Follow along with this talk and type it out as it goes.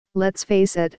Let's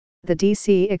face it, the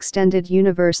DC Extended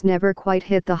Universe never quite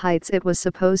hit the heights it was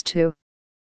supposed to.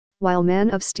 While Man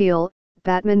of Steel,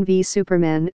 Batman v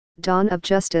Superman, Dawn of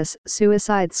Justice,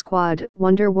 Suicide Squad,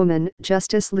 Wonder Woman,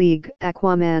 Justice League,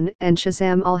 Aquaman, and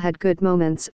Shazam all had good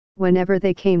moments, whenever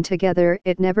they came together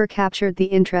it never captured the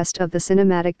interest of the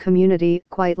cinematic community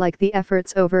quite like the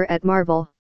efforts over at Marvel.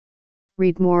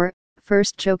 Read more.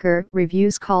 First Joker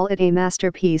reviews call it a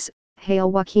masterpiece.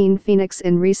 Hail Joaquin Phoenix.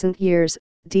 In recent years,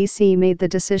 DC made the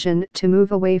decision to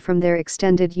move away from their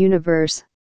extended universe.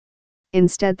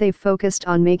 Instead they've focused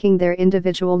on making their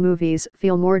individual movies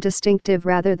feel more distinctive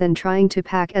rather than trying to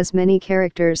pack as many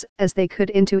characters as they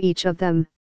could into each of them.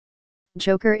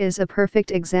 Joker is a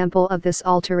perfect example of this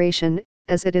alteration,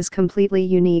 as it is completely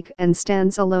unique and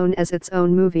stands alone as its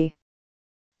own movie.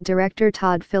 Director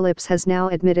Todd Phillips has now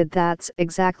admitted that's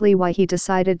exactly why he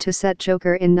decided to set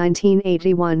Joker in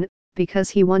 1981, because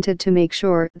he wanted to make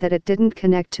sure that it didn't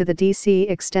connect to the DC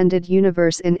Extended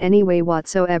Universe in any way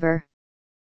whatsoever.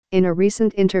 In a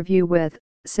recent interview with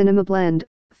Cinema Blend,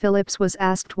 Phillips was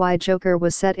asked why Joker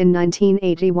was set in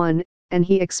 1981, and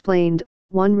he explained,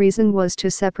 "One reason was to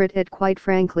separate it, quite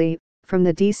frankly, from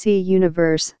the DC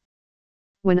universe.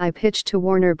 When I pitched to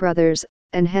Warner Brothers,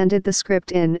 and handed the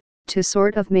script in, to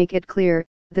sort of make it clear,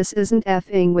 this isn't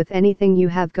effing with anything you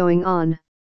have going on.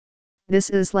 This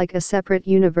is like a separate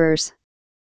universe.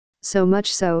 So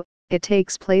much so, it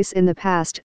takes place in the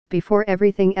past, before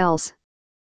everything else."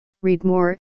 Read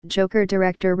more. Joker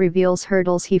director reveals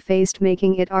hurdles he faced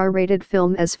making it R-rated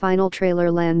film as final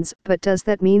trailer lands. But does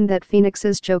that mean that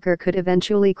Phoenix's Joker could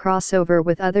eventually cross over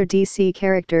with other DC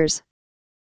characters?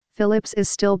 Phillips is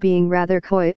still being rather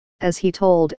coy, as he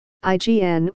told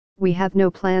IGN, "We have no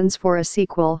plans for a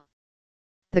sequel."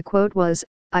 The quote was,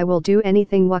 "I will do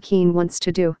anything Joaquin wants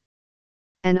to do.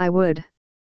 And I would.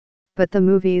 But the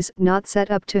movie's not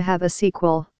set up to have a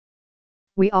sequel.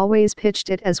 We always pitched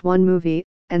it as one movie,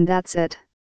 and that's it."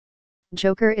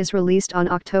 Joker is released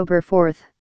on October 4th.